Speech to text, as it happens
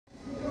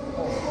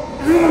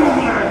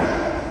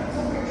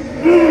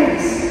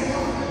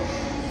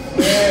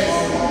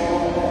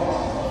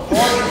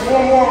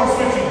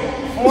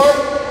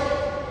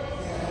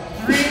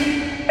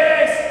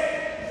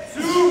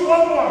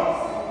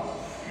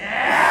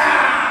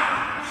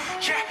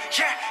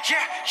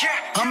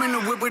I'm in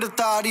the whip with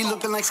authority,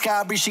 looking like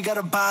Sky Bree, she got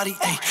a body,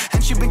 ayy.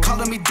 And she been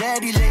calling me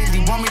daddy lately,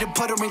 want me to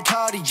put her in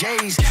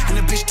Cartier's, and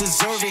the bitch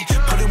deserve it.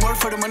 Put in work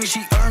for the money,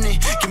 she earn it.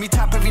 Give me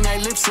top every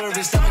night, lip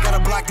service. Now I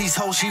gotta block these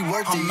hoes, she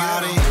worth it. I'm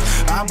out in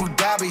Abu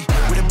Dhabi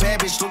with a bad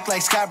bitch, look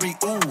like Sky Bree,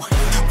 ooh.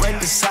 Right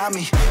beside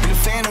me, in the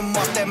phantom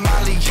off that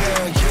Molly,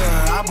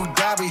 yeah. Abu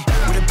Dhabi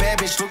with a bad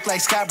bitch, look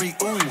like Sky Bree,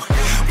 ooh.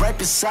 Right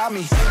beside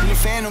me, in the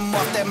phantom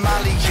off that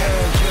Molly,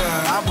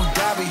 yeah. Abu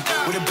Dhabi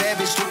with a bad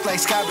bitch, look like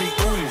Sky Bree,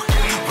 ooh.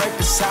 Right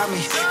beside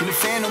me, in the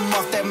phantom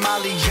off that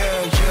Molly,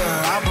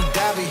 yeah. Abu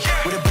Dhabi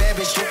with a bad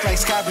bitch, look like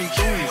Sky Bree,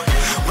 ooh.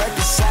 Right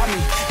beside me,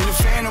 in the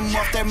phantom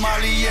off that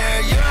Molly,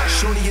 yeah.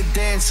 Shorty a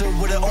dancer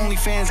with her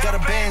OnlyFans, got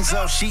her bands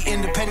up. She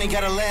independent,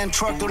 got a land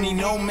truck, don't need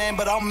no man,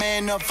 but I'll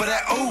man up for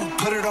that. Ooh,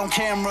 put it on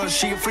camera,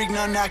 she a freak,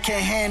 nothing I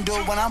can't handle.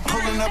 When I'm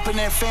pulling up in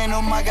that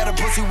phantom, I got a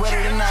pussy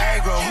wetter than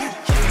Niagara.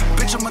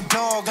 Bitch, I'm a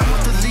dog, I'm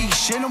off the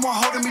leash. Ain't no one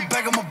holding me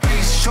back, I'm a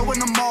beast. Showing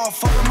them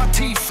off, all of my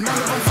teeth. None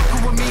of them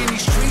fucking with me in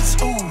these streets.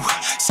 Ooh,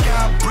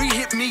 Sky Bree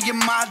hit me in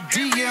my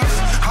DMs.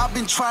 I've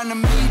been trying to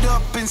meet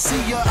up and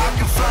see ya. I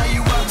can fly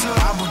you out to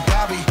Abu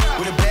Dhabi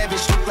with a bad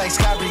bitch, look like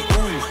Sky Bree.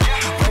 Ooh,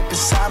 right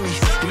beside me,